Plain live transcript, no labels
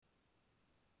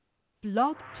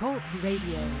Blog Talk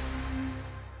Radio.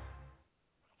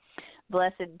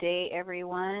 Blessed day,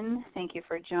 everyone. Thank you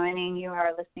for joining. You are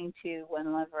listening to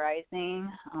One Love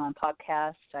Rising on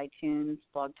podcast, iTunes,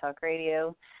 Blog Talk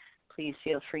Radio. Please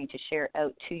feel free to share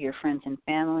out to your friends and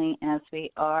family as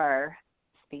we are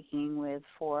speaking with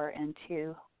 4 and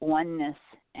 2 oneness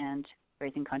and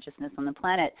raising consciousness on the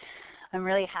planet. I'm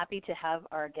really happy to have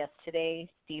our guest today,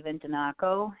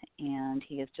 Dynako, and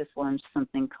he has just launched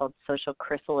something called Social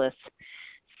Chrysalis.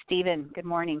 Stephen, good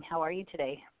morning. How are you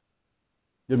today?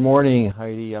 Good morning,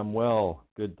 Heidi. I'm well.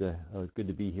 Good to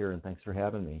be here, and thanks for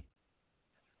having me.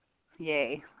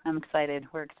 Yay! I'm excited.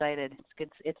 We're excited.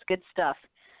 It's good stuff.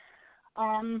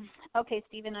 Okay,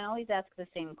 Stephen. I always ask the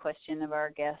same question of our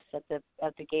guests at the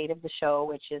gate of the show,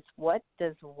 which is, what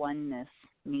does oneness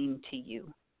mean to you?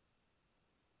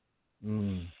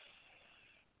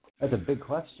 That's a big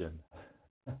question.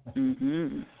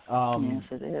 Mm-hmm. Yes,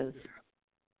 it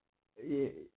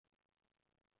is.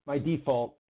 My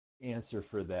default answer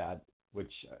for that,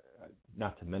 which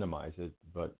not to minimize it,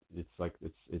 but it's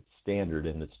standard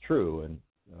and it's true, and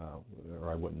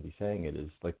or I wouldn't be saying it,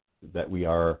 is like that we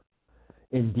are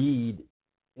indeed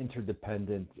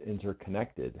interdependent,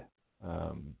 interconnected.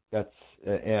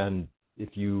 And if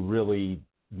you really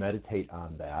meditate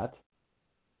on that,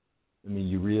 I mean,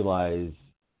 you realize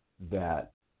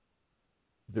that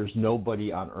there's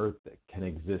nobody on earth that can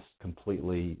exist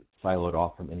completely siloed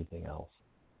off from anything else.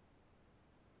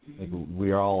 Like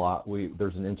we are all,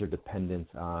 there's an interdependence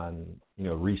on,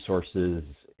 resources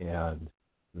and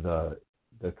the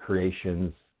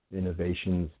creations,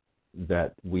 innovations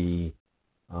that we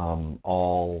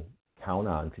all count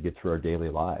on to get through our daily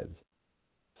lives.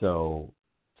 So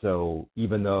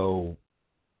even though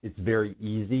it's very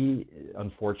easy,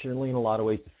 unfortunately, in a lot of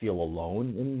ways, to feel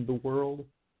alone in the world,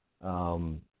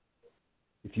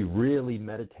 if you really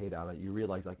meditate on it, you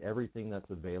realize like everything that's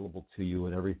available to you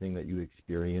and everything that you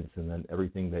experience, and then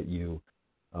everything that you,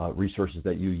 resources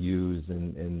that you use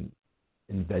and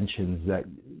inventions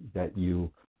that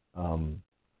you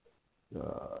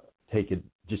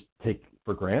take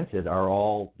for granted are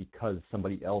all because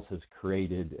somebody else has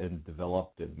created and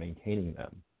developed and maintaining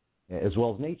them, as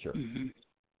well as nature. Mm-hmm.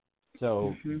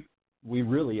 So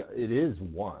it is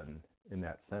one in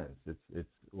that sense.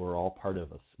 We're all part of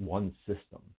one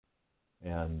system,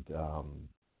 and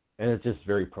it's just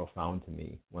very profound to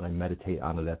me when I meditate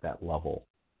on it at that level,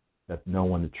 that no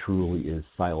one truly is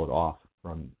siloed off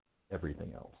from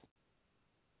everything else.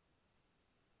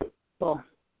 Well,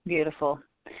 beautiful.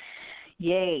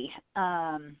 Yay.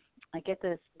 I get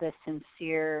the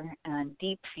sincere and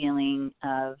deep feeling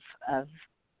of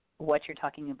what you're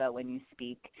talking about when you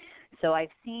speak. So I've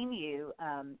seen you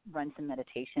run some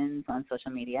meditations on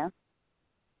social media,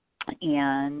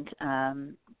 and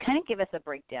kind of give us a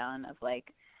breakdown of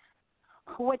like,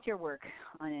 what's your work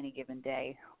on any given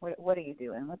day? What are you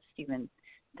doing? What's Stephen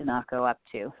Dynako up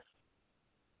to?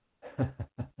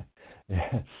 Yeah,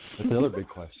 that's another big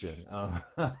question.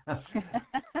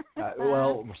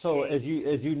 Well, so as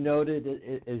you noted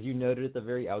at the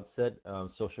very outset,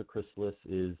 Social Chrysalis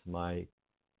is my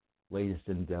latest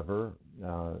endeavor,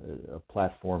 a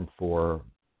platform for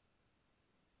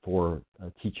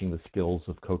teaching the skills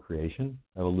of co-creation,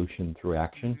 evolution through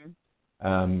action.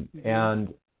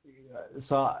 And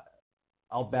so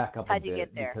I'll back up a bit.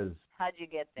 How'd you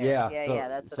get there? Yeah,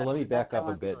 that's what so let me back up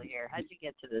a bit. How'd you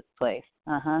get to this place?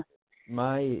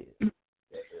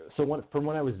 From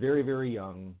when I was very, very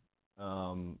young,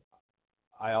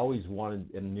 I always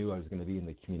wanted and knew I was going to be in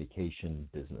the communication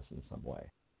business in some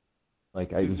way.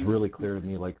 Like, it was really clear to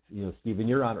me, like, Stephen,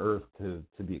 you're on Earth to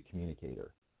be a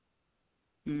communicator.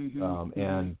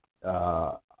 And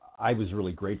I was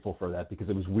really grateful for that, because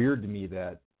it was weird to me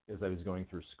that as I was going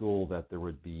through school that there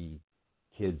would be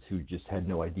kids who just had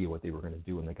no idea what they were going to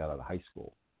do when they got out of high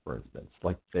school, for instance.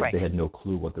 Like, they had no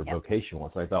clue what their vocation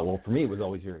was. So I thought, well, for me, it was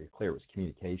always very clear. It was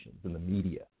communications and the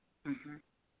media.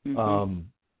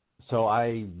 So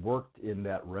I worked in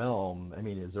that realm. I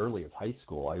mean, as early as high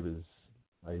school, I was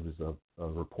a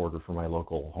reporter for my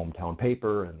local hometown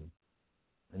paper, and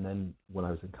then when I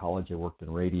was in college, I worked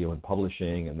in radio and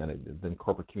publishing, and then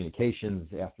corporate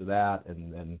communications after that,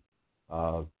 and then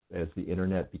as the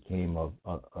internet became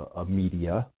a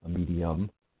medium,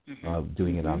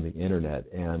 doing it on the internet,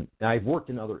 and I've worked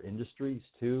in other industries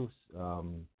too,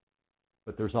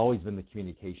 but there's always been the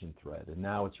communication thread, and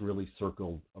now it's really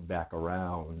circled back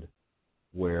around,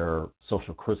 where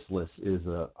Social Chrysalis is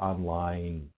an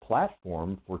online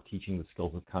platform for teaching the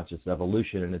skills of conscious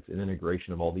evolution, and it's an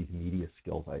integration of all these media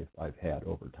skills I've had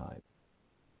over time.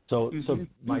 So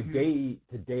my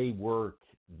day-to-day work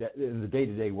that in the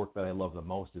day-to-day work that I love the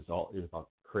most is about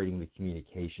creating the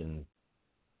communication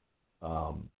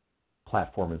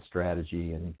platform and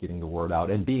strategy and getting the word out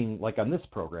and being like on this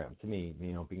program to me,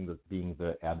 being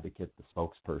the advocate, the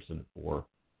spokesperson for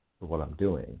what I'm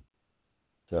doing.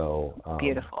 So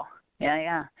beautiful.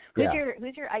 Yeah. Who's your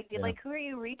idea? Yeah. Like, who are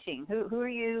you reaching? Who are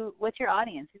you? What's your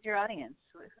audience? Who's your audience?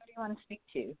 Who do you want to speak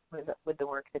to with the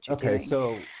work that you're doing?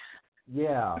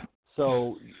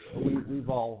 So we've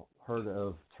all heard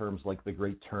of terms like the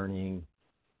Great Turning,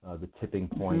 the tipping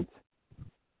point,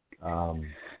 and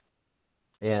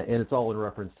it's all in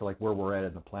reference to like where we're at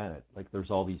in the planet. Like there's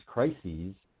all these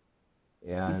crises,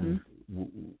 and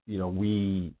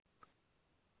we.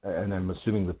 And I'm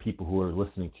assuming the people who are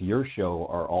listening to your show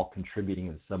are all contributing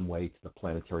in some way to the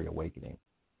planetary awakening.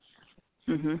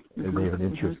 And they have an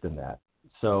interest in that.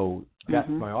 So that's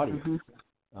my audience.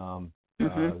 I'm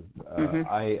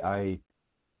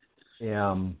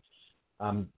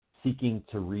seeking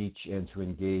to reach and to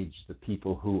engage the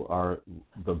people who are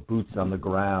the boots on the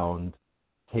ground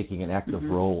taking an active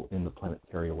role in the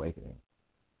planetary awakening.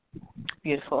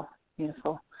 Beautiful.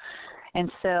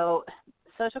 And so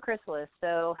Social Chrysalis.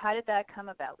 So how did that come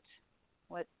about?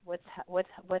 What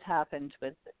happened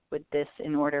with this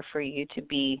in order for you to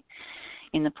be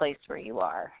in the place where you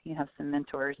are? You have some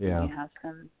mentors and you have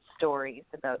some stories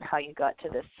about how you got to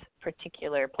this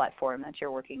particular platform that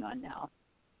you're working on now.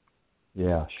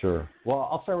 Yeah, sure. Well,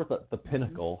 I'll start with the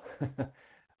pinnacle.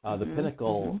 The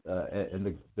pinnacle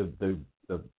and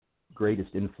the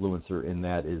greatest influencer in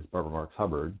that is Barbara Marx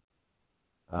Hubbard.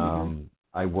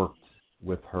 I worked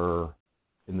with her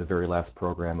in the very last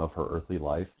program of her earthly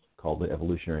life called the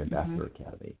Evolutionary Ambassador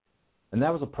Academy. And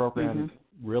that was a program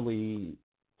really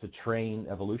to train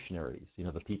evolutionaries,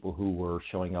 the people who were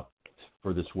showing up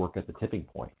for this work at the tipping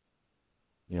point,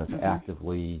 to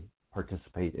actively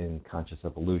participate in conscious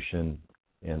evolution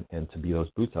and to be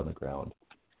those boots on the ground.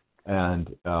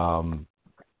 And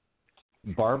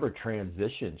Barbara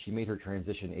transitioned. She made her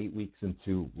transition 8 weeks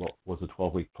into what was a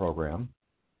 12-week program.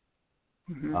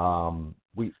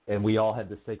 We all had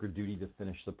the sacred duty to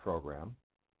finish the program,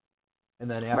 and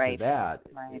then after that,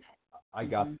 I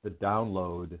got the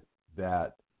download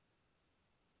that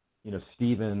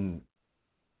Stephen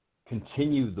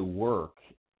continued the work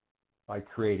by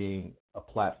creating a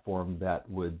platform that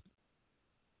would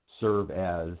serve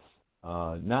as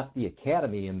not the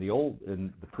academy in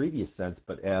the previous sense,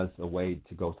 but as a way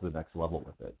to go to the next level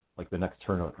with it, like the next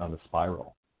turn on the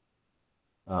spiral.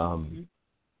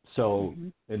 So,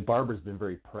 and Barbara's been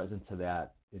very present to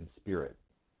that in spirit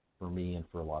for me and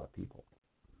for a lot of people.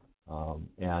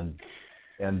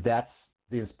 And that's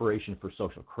the inspiration for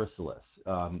Social Chrysalis.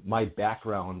 My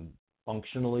background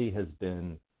functionally has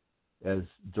been as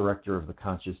director of the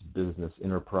Conscious Business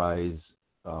Enterprise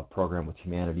program with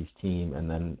Humanities team, and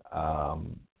then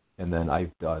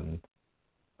I've done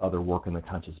other work in the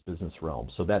conscious business realm.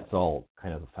 So that's all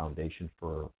kind of the foundation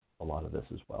for a lot of this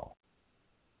as well.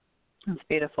 That's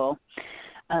beautiful.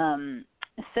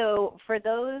 So for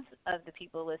those of the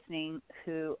people listening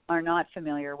who are not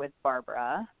familiar with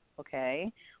Barbara,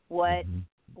 okay, what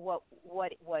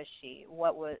was she?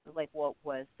 What was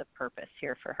the purpose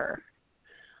here for her?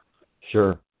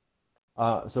 Sure.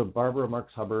 So Barbara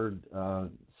Marx Hubbard,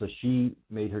 so she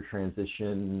made her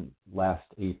transition last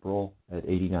April at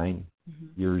 89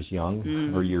 years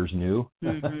young or years new.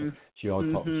 She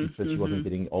always she said she wasn't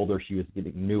getting older; she was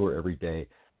getting newer every day.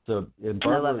 So, and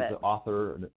Barbara is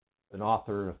an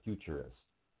author, a futurist.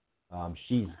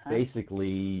 She's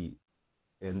basically,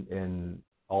 and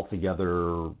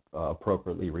altogether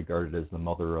appropriately regarded as the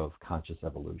mother of conscious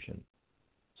evolution.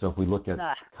 So, if we look at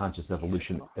conscious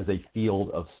evolution as a field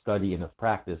of study and of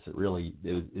practice, it really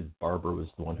is Barbara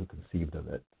was the one who conceived of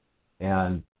it,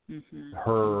 and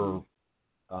her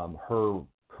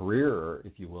career,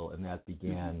 if you will, and that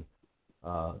began.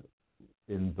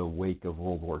 In the wake of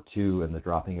World War II and the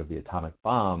dropping of the atomic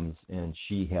bombs, and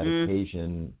she had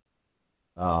occasion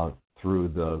through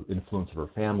the influence of her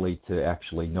family to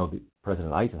actually know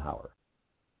President Eisenhower,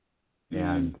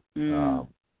 and the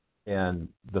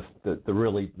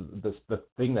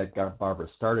thing that got Barbara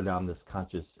started on this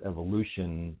conscious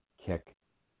evolution kick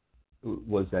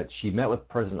was that she met with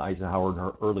President Eisenhower in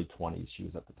her early 20s. She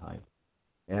was at the time,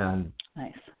 and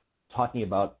talking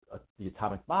about the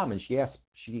atomic bomb, and she asks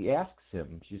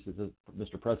him, she says,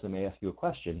 "Mr. President, may I ask you a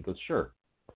question?" He goes, "Sure."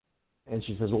 And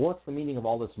she says, "Well, what's the meaning of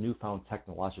all this newfound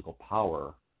technological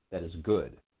power that is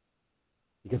good?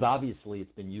 Because obviously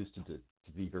it's been used to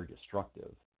be very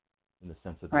destructive in the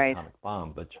sense of the atomic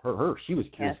bomb." But she was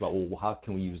curious about, well, how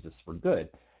can we use this for good?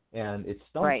 And it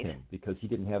stumped him because he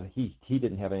didn't have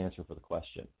an answer for the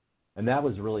question. And that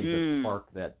was really the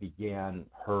spark that began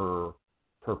her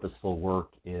purposeful work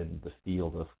in the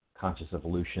field of conscious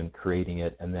evolution, creating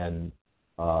it, and then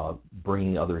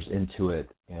bringing others into it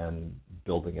and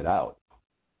building it out.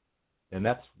 And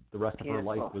that's the rest of her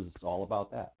life was all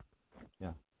about that.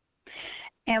 Yeah.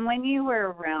 And when you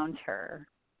were around her,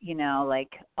 you know,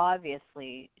 like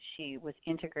obviously she was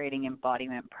integrating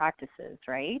embodiment practices,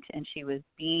 right? And she was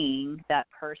being that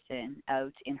person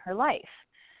out in her life.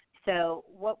 So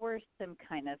what were some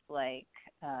kind of like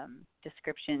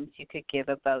descriptions you could give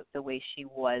about the way she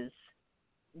was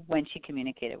when she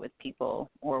communicated with people,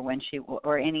 or when she,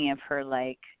 or any of her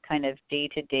like kind of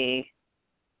day-to-day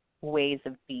ways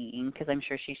of being? Because I'm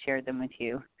sure she shared them with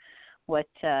you. What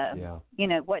you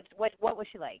know, what was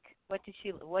she like? What did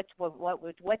she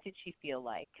feel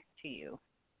like to you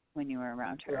when you were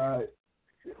around her?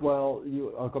 Well,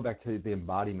 I'll go back to the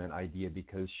embodiment idea,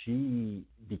 because she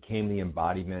became the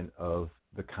embodiment of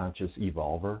the conscious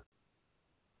evolver.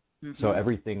 Mm-hmm. So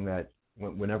everything that,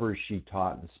 whenever she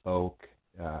taught and spoke,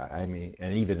 I mean,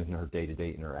 and even in her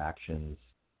day-to-day interactions,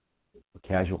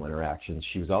 casual interactions,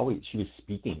 she was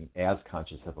speaking as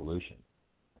conscious evolution.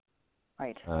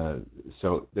 Right.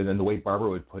 So then the way Barbara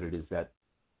would put it is that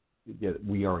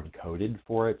we are encoded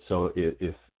for it. So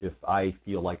if I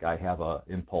feel like I have a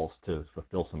impulse to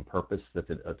fulfill some purpose,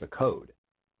 it's a code.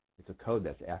 It's a code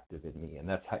that's active in me, and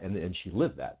that's how, and she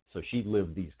lived that. So she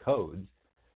lived these codes,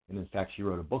 and in fact, she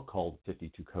wrote a book called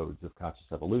 52 Codes of Conscious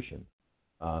Evolution.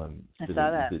 I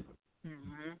saw that.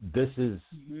 This is,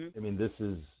 I mean, this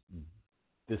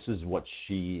is what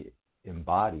she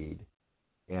embodied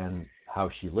and how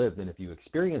she lived. And if you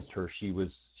experienced her,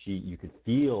 you could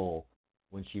feel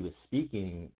when she was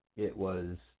speaking, it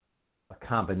was a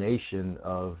combination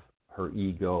of her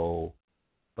ego,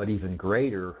 but even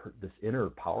greater, this inner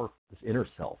power, this inner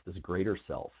self, this greater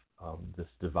self, this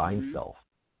divine self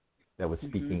that was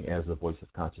speaking as the voice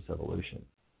of conscious evolution.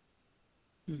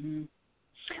 Mm-hmm.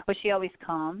 Was she always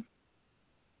calm?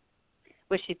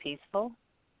 Was she peaceful?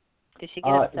 Did she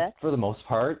get upset? For the most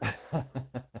part.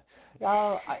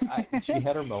 She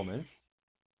had her moments.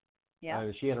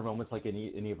 Yeah. She had her moments, like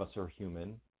any of us are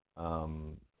human.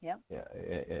 Yeah.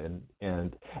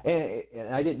 And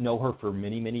I didn't know her for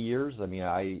many, many years. I mean,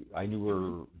 I knew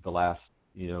her the last,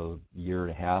 year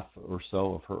and a half or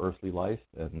so of her earthly life,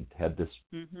 and had this.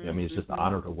 I mean, it's just an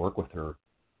honor to work with her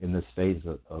in this phase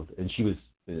of and she was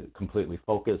completely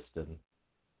focused and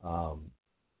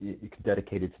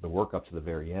dedicated to the work up to the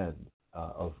very end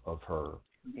of her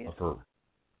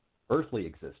earthly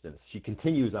existence. She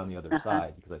continues on the other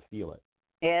side, because I feel it.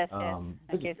 Yes, I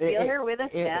can feel her with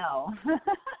us now.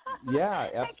 Yeah,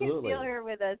 absolutely. I can feel her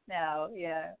with us now.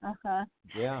 Yeah.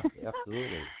 Yeah,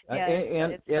 absolutely.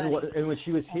 Yeah, and when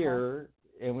she was here,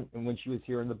 and when she was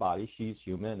here in the body, she's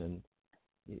human,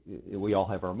 and we all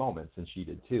have our moments, and she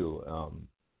did too.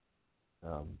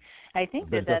 I think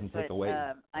that's what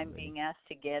I'm being asked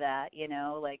to get at.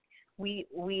 Like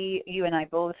you and I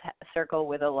both circle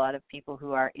with a lot of people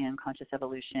who are in conscious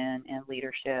evolution and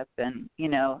leadership and,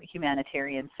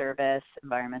 humanitarian service,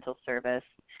 environmental service,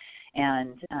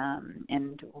 and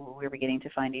we're beginning to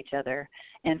find each other.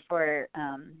 And for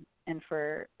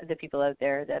the people out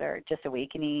there that are just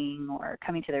awakening or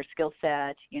coming to their skill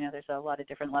set, there's a lot of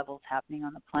different levels happening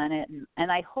on the planet.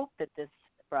 And I hope that this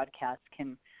broadcast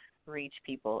can reach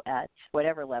people at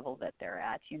whatever level that they're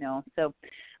at, So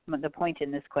the point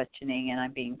in this questioning, and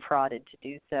I'm being prodded to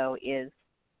do so, is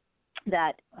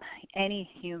that any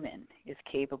human is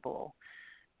capable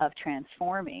of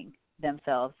transforming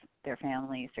themselves, their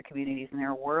families, their communities, and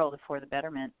their world for the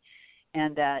betterment.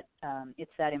 And that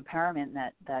it's that empowerment,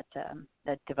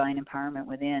 that divine empowerment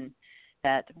within,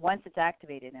 that once it's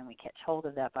activated and we catch hold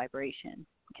of that vibration,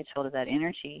 catch hold of that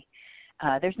energy,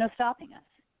 there's no stopping us,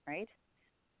 right?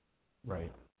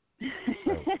 Right.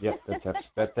 Yep,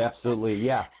 that's absolutely,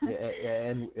 yeah,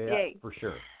 and for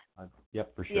sure.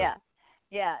 Yep, for sure.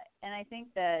 Yeah, and I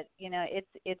think that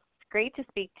it's great to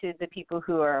speak to the people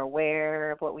who are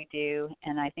aware of what we do,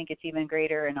 and I think it's even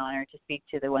greater an honor to speak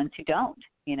to the ones who don't.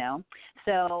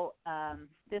 So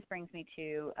this brings me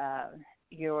to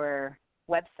your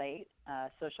website,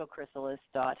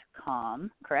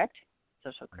 socialchrysalis.com, correct?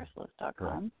 Socialchrysalis.com.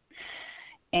 Correct.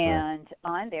 And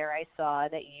on there, I saw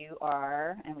that you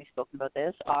are, and we've spoken about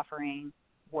this, offering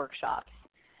workshops.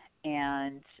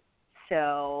 And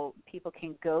so people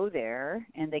can go there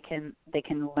and they can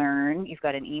learn. You've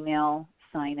got an email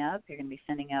sign up. You're going to be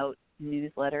sending out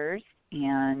newsletters.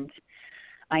 And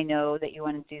I know that you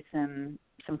want to do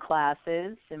some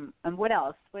classes. And what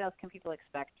else? What else can people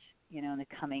expect, in the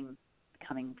coming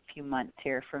few months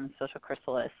here from Social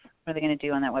Chrysalis? What are they going to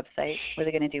do on that website? What are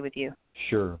they going to do with you?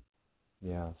 Sure.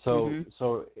 Yeah.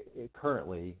 So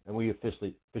currently, and we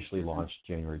officially launched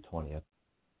January 20th.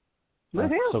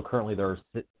 So currently there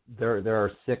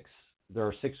are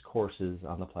six courses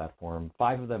on the platform.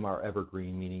 5 of them are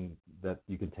evergreen, meaning that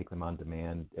you can take them on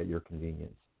demand at your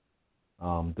convenience.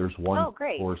 There's one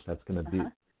course that's going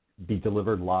to be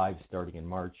delivered live starting in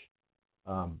March.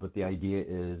 But the idea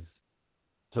is,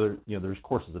 there's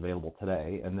courses available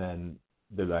today, and then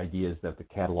the idea is that the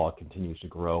catalog continues to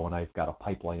grow, and I've got a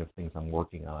pipeline of things I'm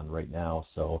working on right now.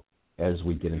 So as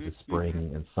we get into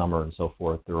spring and summer and so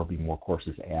forth, there will be more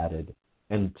courses added.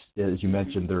 And as you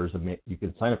mentioned, you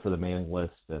can sign up for the mailing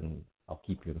list, and I'll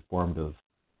keep you informed of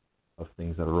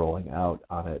things that are rolling out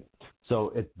on it.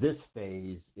 So at this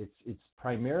phase, it's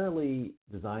primarily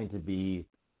designed to be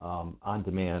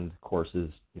on-demand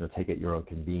courses, take at your own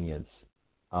convenience.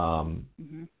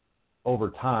 Over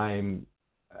time,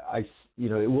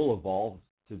 it will evolve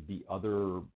to be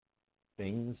other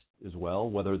things as well,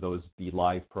 whether those be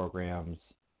live programs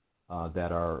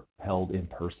that are held in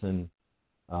person,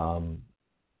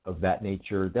 of that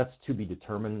nature. That's to be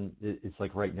determined. It's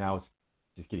like right now, it's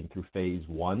just getting through phase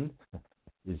 1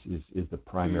 is the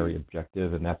primary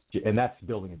objective, and that's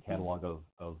building a catalog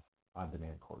of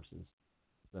on-demand courses.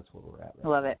 That's where we're at.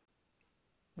 Right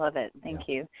Love it. Thank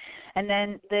you. And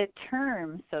then the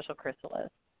term social chrysalis.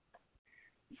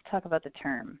 Let's talk about the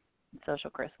term social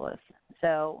chrysalis.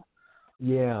 So,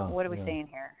 what are we saying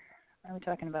here? What are we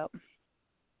talking about?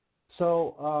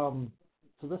 So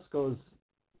this goes,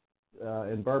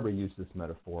 and Barbara used this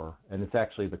metaphor, and it's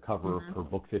actually the cover of her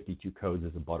book 52 Codes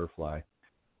is a butterfly.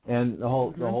 And the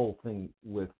whole thing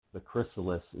with the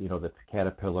chrysalis, the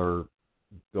caterpillar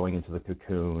going into the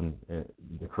cocoon,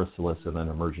 the chrysalis, and then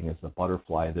emerging as a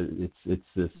butterfly. It's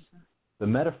this. The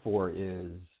metaphor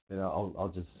is,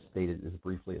 I'll just state it as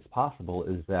briefly as possible,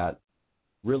 is that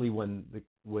really when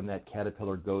that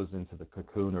caterpillar goes into the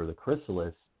cocoon or the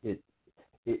chrysalis,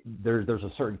 there's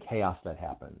a certain chaos that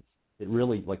happens. It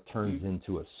really turns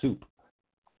into a soup,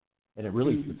 and it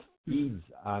really it feeds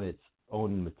on its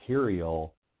own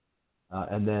material,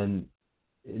 and then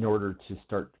in order to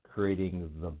start creating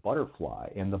the butterfly.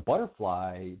 And the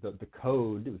butterfly, the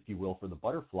code, if you will, for the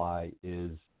butterfly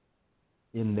is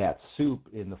in that soup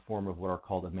in the form of what are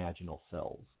called imaginal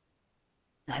cells.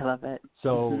 I love it.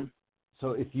 So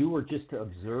if you were just to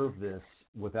observe this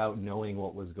without knowing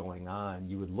what was going on,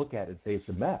 you would look at it and say it's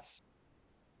a mess.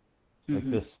 Like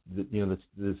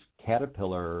this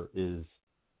caterpillar is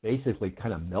basically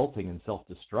kind of melting and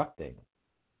self-destructing.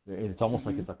 It's almost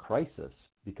like it's a crisis,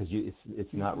 because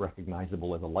it's not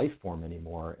recognizable as a life form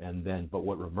anymore. But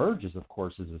what emerges, of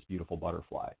course, is this beautiful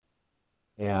butterfly.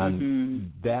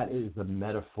 And that is the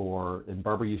metaphor. And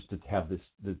Barbara used to have this,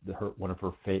 one of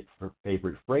her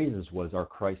favorite phrases was, our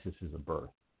crisis is a birth.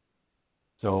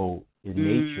 So in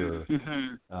nature,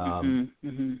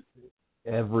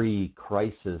 every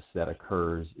crisis that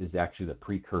occurs is actually the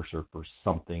precursor for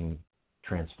something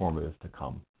transformative to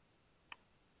come.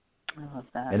 I love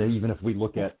that. And even if we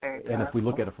look at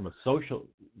it from a social,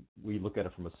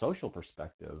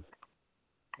 perspective,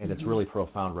 and it's really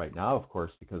profound right now, of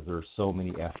course, because there are so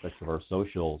many aspects of our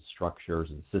social structures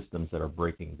and systems that are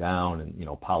breaking down,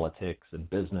 and politics and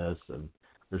business, and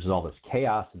there's all this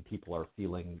chaos, and people are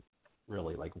feeling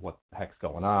really like, what the heck's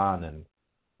going on?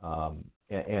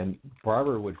 And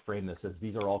Barbara would frame this as,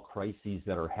 these are all crises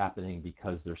that are happening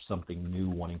because there's something new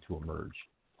wanting to emerge.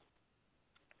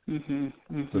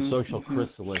 The social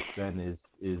chrysalis then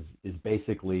is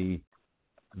basically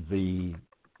the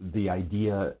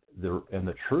idea and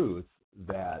the truth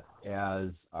that as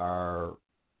our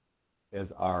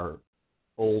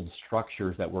old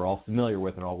structures that we're all familiar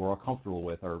with and we're all comfortable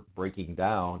with are breaking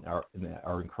down, are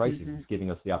in crisis, it's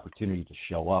giving us the opportunity to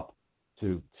show up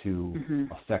to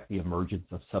affect the emergence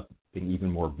of something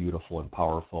even more beautiful and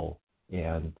powerful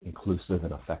and inclusive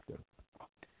and effective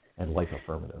and life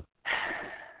affirmative.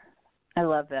 I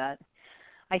love that.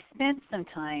 I spent some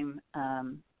time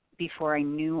before I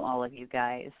knew all of you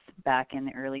guys back in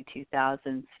the early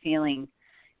 2000s feeling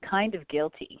kind of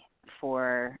guilty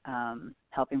for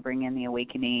helping bring in the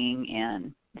awakening,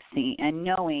 and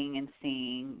knowing and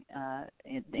seeing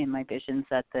in my visions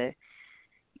that that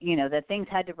things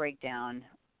had to break down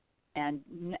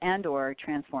and or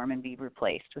transform and be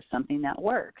replaced with something that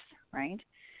works, right?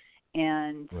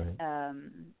 And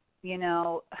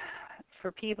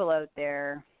for people out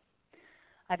there,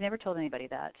 I've never told anybody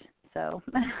that. So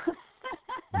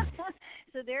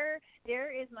so there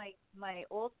is my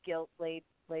old guilt laid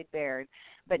bare.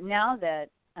 But now that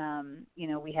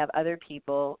we have other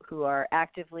people who are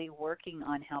actively working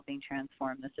on helping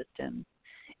transform the system,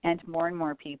 and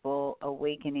more people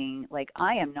awakening. Like,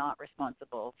 I am not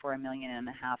responsible for 1.5 million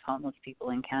homeless people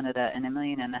in Canada and 1.5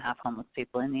 million homeless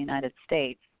people in the United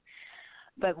States.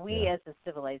 But we as a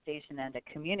civilization and a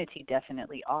community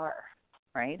definitely are,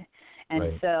 right?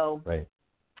 And so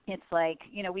it's like,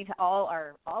 we've all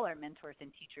our mentors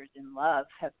and teachers in love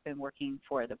have been working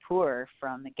for the poor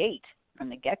from the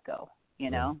get-go.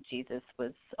 Jesus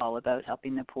was all about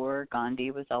helping the poor.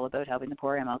 Gandhi was all about helping the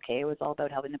poor. MLK was all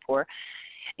about helping the poor.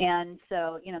 And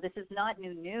so, this is not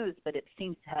new news, but it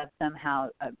seems to have somehow,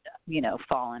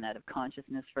 fallen out of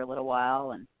consciousness for a little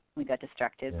while, and we got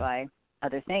distracted by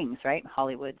other things, right?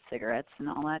 Hollywood, cigarettes, and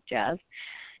all that jazz.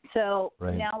 So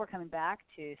now we're coming back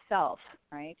to self,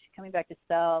 right? Coming back to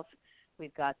self.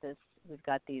 We've got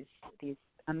these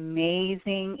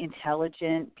amazing,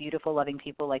 intelligent, beautiful, loving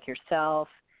people like yourself,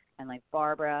 and like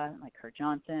Barbara, like Kurt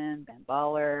Johnson, Ben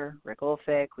Baller, Rick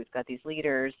Olfick. We've got these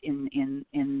leaders in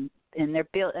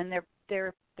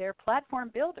their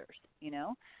platform builders.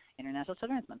 International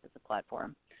Children's Month is a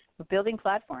platform. We're building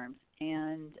platforms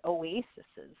and oases,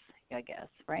 I guess,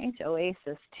 right?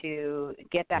 Oasis to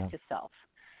get back to self.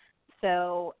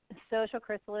 So Social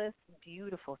Chrysalis,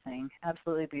 beautiful thing,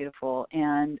 absolutely beautiful,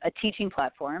 and a teaching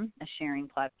platform, a sharing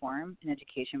platform, an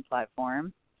education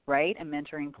platform, right? A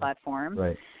mentoring platform.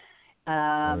 Right.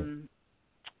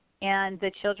 And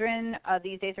the children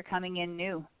these days are coming in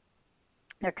new.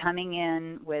 They're coming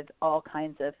in with all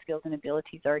kinds of skills and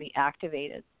abilities already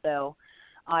activated. So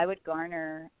I would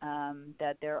garner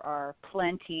that there are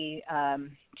plenty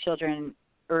children,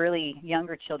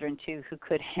 younger children too, who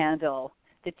could handle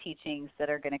the teachings that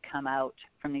are going to come out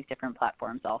from these different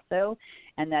platforms also,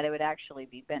 and that it would actually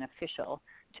be beneficial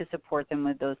to support them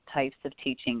with those types of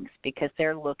teachings because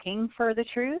they're looking for the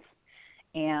truth.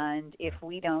 And if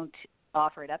we don't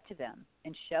offer it up to them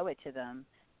and show it to them,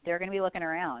 they're going to be looking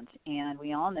around. And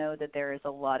we all know that there is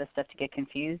a lot of stuff to get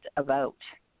confused about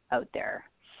out there.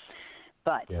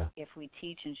 But if we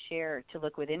teach and share to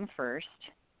look within first,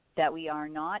 that we are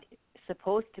not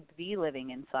supposed to be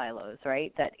living in silos,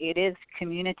 right? That it is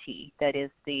community that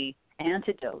is the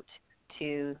antidote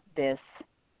to this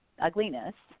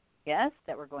ugliness,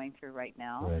 that we're going through right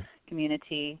now,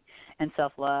 community and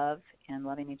self-love and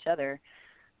loving each other.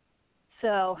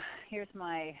 So here's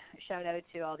my shout out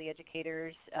to all the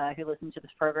educators who listen to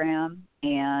this program,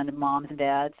 and moms and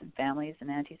dads and families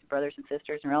and aunties and brothers and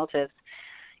sisters and relatives.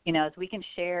 As we can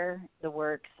share the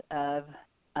works of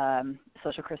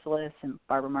Social Chrysalis and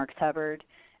Barbara Marks Hubbard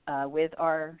with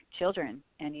our children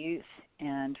and youth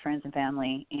and friends and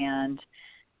family, and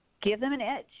give them an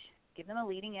edge, give them a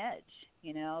leading edge.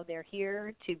 They're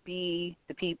here to be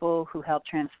the people who help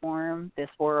transform this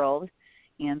world,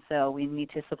 and so we need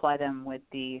to supply them with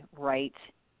the right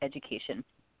education.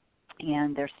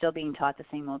 And they're still being taught the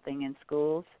same old thing in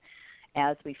schools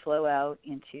as we flow out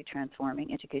into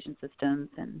transforming education systems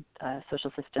and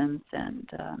social systems and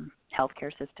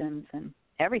healthcare systems and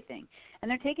everything.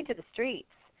 And they're taken to the streets.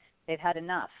 They've had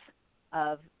enough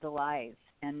of the lies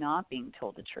and not being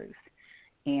told the truth.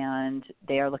 And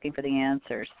they are looking for the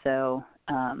answers. So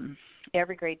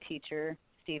every great teacher,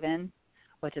 Stephen,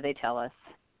 what do they tell us,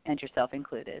 and yourself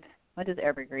included? What does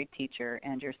every great teacher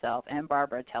and yourself and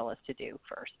Barbara tell us to do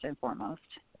first and foremost?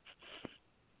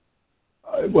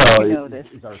 Well, you know this.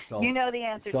 Ourself, you know the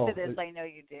answers to this. I know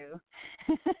you do.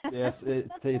 Yes, we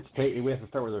have to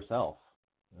start with ourselves.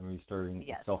 And we start in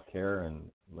self-care,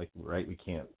 and we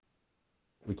can't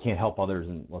help others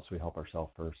unless we help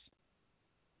ourselves first.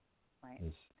 Right.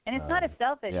 And it's not a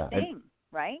selfish thing,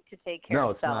 right? To take care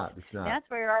of self. No, it's not. That's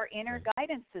where our inner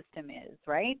guidance system is,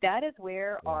 right? That is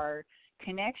where our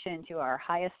connection to our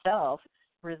highest self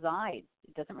resides.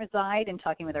 It doesn't reside in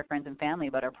talking with our friends and family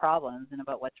about our problems and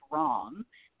about what's wrong.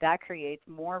 That creates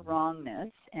more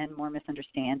wrongness and more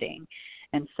misunderstanding.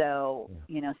 And so,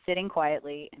 sitting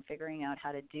quietly and figuring out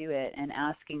how to do it and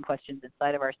asking questions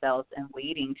inside of ourselves and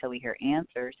waiting till we hear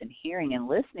answers and hearing and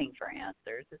listening for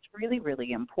answers is really,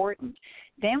 really important.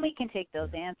 Then we can take those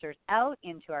answers out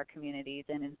into our communities,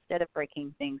 and instead of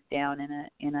breaking things down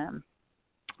in a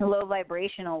low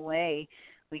vibrational way,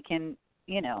 we can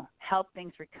help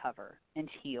things recover and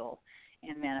heal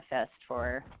and manifest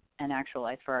for and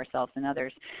actualize for ourselves and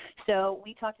others. So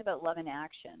we talked about love in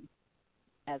action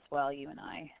as well, you and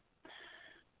I.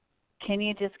 Can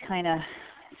you just kind of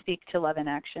speak to love in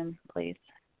action, please?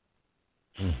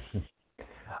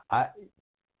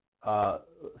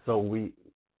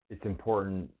 It's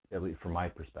important, at least from my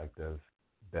perspective,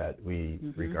 that we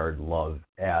regard love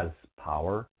as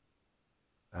power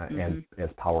and as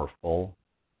powerful.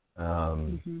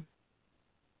 And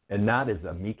not as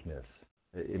a meekness.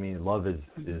 I mean, love is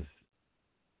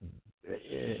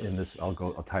in this,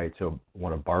 I'll tie it to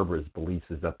one of Barbara's beliefs,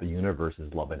 is that the universe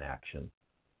is love in action.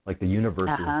 Like the universe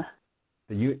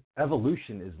is,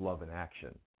 evolution is love in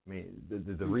action. I mean,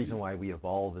 the reason why we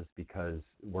evolve is because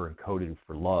we're encoded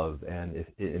for love, and if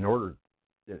in order,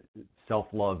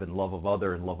 self-love and love of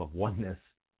other and love of oneness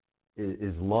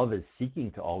is love is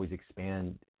seeking to always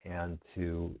expand and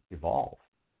to evolve.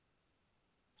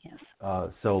 Yes.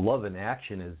 So love in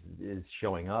action is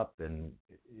showing up and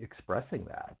expressing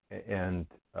that, and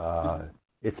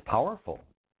it's powerful.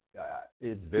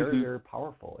 It's very, very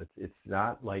powerful. It's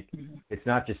not like it's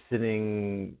not just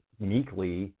sitting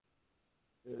meekly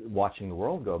watching the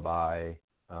world go by.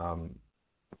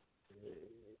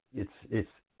 It's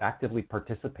actively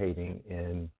participating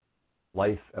in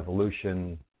life,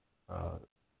 evolution,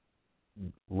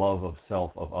 love of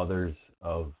self, of others,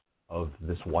 of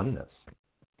this oneness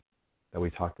that we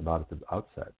talked about at the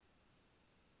outset.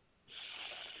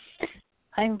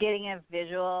 I'm getting a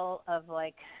visual of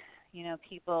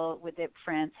people with it.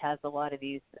 France has a lot of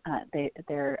these.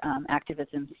 Their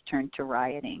activism's turned to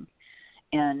rioting,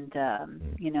 and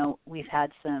we've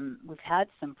had some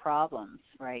problems,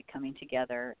 right, coming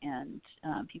together, and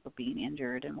people being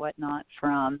injured and whatnot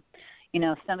from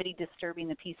somebody disturbing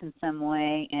the peace in some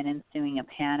way and ensuing a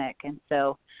panic. And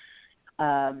so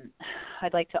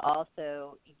I'd like to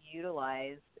also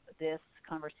utilize this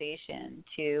conversation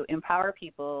to empower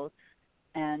people.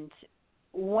 And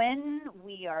when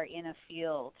we are in a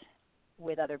field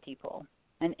with other people,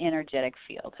 an energetic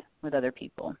field with other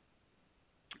people,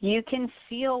 you can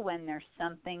feel when there's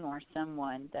something or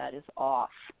someone that is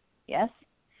off. Yes?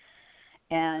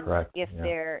 And correct. If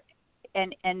they're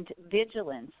and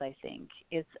vigilance, I think,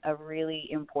 is a really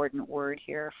important word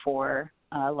here for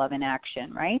love in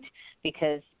action, right?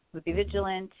 Because we'd be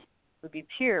vigilant, we'd be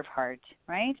pure of heart,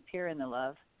 right? Pure in the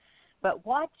love. But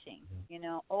watching,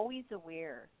 always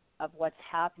aware of what's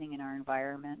happening in our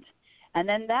environment. And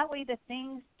then that way the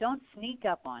things don't sneak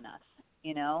up on us,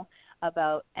 and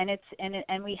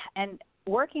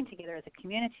working together as a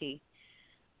community,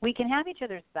 we can have each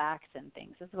other's backs and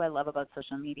things. This is what I love about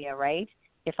social media, right?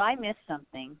 If I miss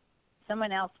something,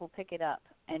 someone else will pick it up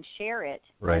and share it,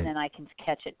 right, and then I can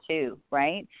catch it too,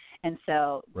 right? And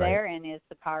so therein is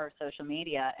the power of social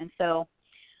media. And so,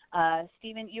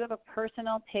 Stephen, you have a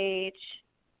personal page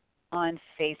on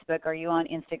Facebook. Are you on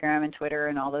Instagram and Twitter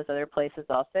and all those other places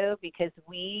also? Because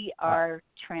we are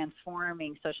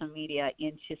transforming social media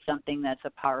into something that's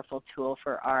a powerful tool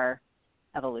for our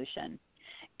evolution.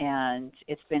 And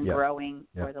it's been growing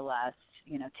for the last,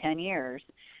 10 years.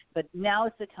 But now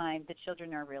is the time the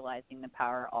children are realizing the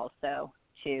power also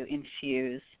to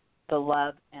infuse the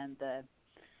love and the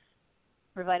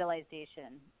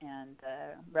revitalization and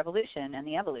the revolution and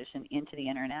the evolution into the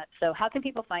internet. So how can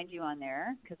people find you on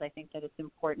there? Because I think that it's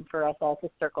important for us all to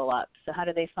circle up. So how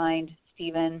do they find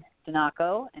Stephen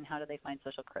Dynako, and how do they find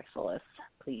Social Chrysalis,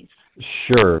 please?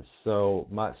 Sure. So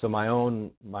my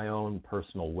own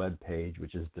personal web page,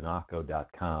 which is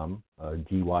Dynako.com,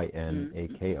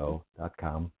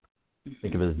 Dynako.com.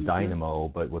 Think of it as Dynamo,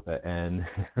 but with an N.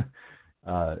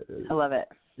 I love it.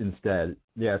 Instead,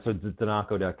 yeah. So it's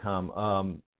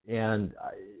Dynako.com, and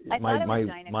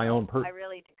my own. I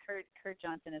really did. Kurt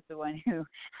Johnson is the one who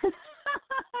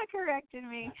corrected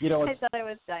me. I thought it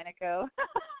was Dynako.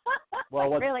 Well,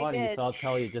 what's really funny did. is I'll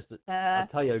tell you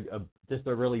just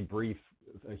a really brief,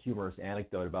 humorous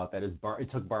anecdote about that. It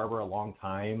took Barbara a long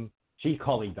time. She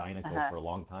called me Dynako for a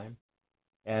long time,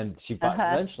 and she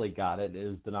eventually got it. It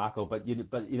was Dynako,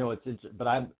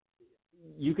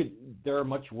 there are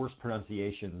much worse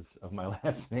pronunciations of my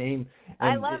last name.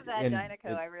 I love that,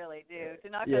 Dynako. I really do.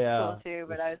 Dynako's cool too,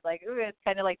 but I was like, ooh, it's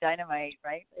kind of like dynamite,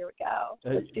 right? There we go.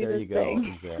 Let's do there this you go.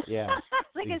 thing. Yeah,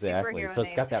 like exactly. So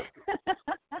it's got that.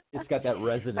 It's got that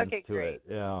resonance to it.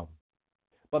 Yeah.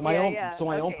 But my own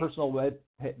personal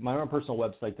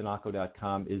website,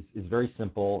 Dynako.com, is very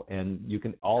simple, and you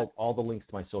can all the links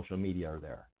to my social media are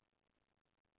there.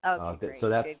 Okay, great.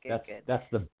 So good.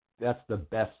 That's the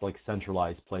best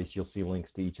centralized place. You'll see links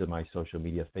to each of my social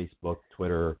media: Facebook,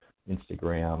 Twitter,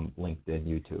 Instagram, LinkedIn,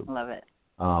 YouTube. Love it.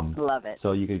 Love it.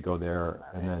 So you could go there,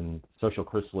 and then Social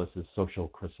Chrysalis is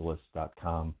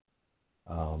socialchrysalis.com.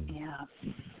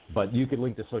 But you could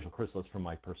link to Social Chrysalis from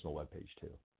my personal webpage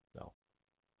too. So.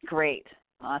 Great.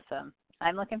 Awesome.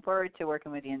 I'm looking forward to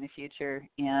working with you in the future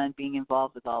and being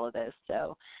involved with all of this.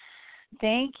 So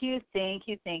thank you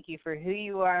for who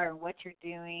you are and what you're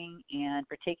doing, and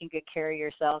for taking good care of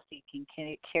yourself so you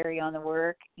can carry on the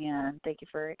work. And thank you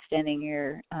for extending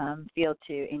your field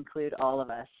to include all of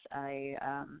us. I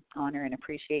honor and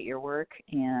appreciate your work,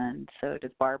 and so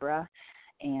does Barbara,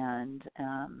 and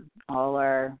all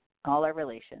our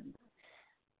relations.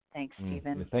 Thanks,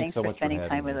 Stephen. Thanks so for much spending for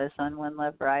time with us on One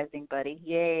Love Rising, buddy.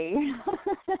 Yay.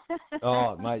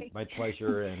 Oh, my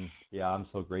pleasure. And, yeah, I'm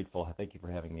so grateful. Thank you for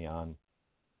having me on.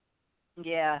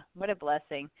 Yeah, what a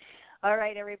blessing. All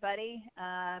right, everybody.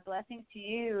 Blessings to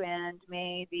you, and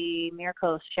may the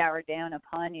miracles shower down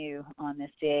upon you on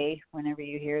this day whenever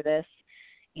you hear this.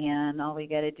 And all we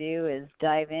got to do is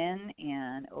dive in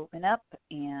and open up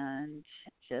and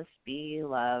just be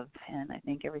love. And I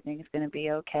think everything is going to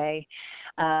be okay.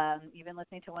 You've been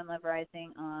listening to One Love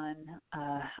Rising on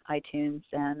iTunes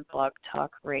and Blog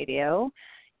Talk Radio.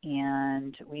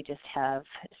 And we just have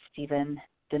Stephen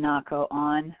Dynako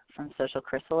on from Social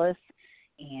Chrysalis.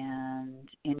 And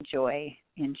enjoy,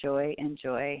 and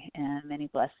many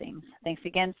blessings. Thanks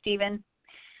again, Stephen.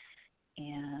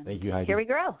 And thank you, Heidi. Here we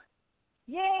go.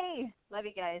 Yay! Love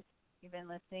you guys. You've been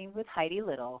listening with Heidi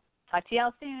Little. Talk to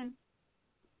y'all soon.